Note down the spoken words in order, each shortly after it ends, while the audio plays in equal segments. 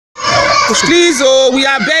Please, oh, we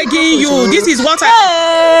are begging you. This is what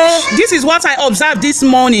I observed this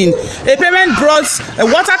morning. A parent brought a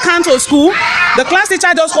water can to school. The class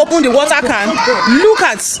teacher just opened the water can. Look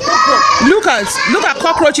at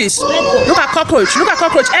cockroaches. Look at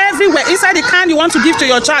cockroach everywhere inside the can you want to give to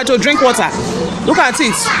your child to drink water. Look at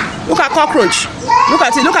it. Look at cockroach. Look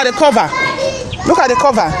at it. Look at the cover. Look at the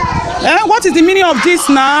cover. What is the meaning of this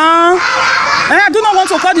now? I do not want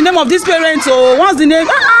to call the name of this parent. Oh, what's the name?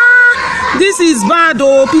 This is bad.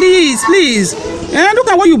 Oh, please. Look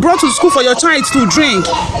at what you brought to school for your child to drink.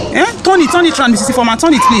 Turn it round, Mrs. Forman.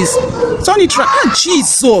 Turn it, please. Turn it round.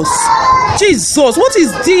 Jesus. What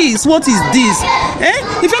is this?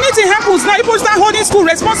 If anything happens now, people start holding school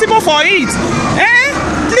responsible for it.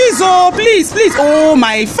 Please. Oh,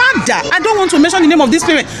 my father. I don't want to mention the name of this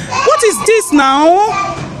parent. What is this now?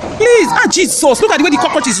 Please. Jesus. Look at the way the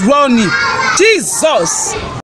cockroach is running. Jesus.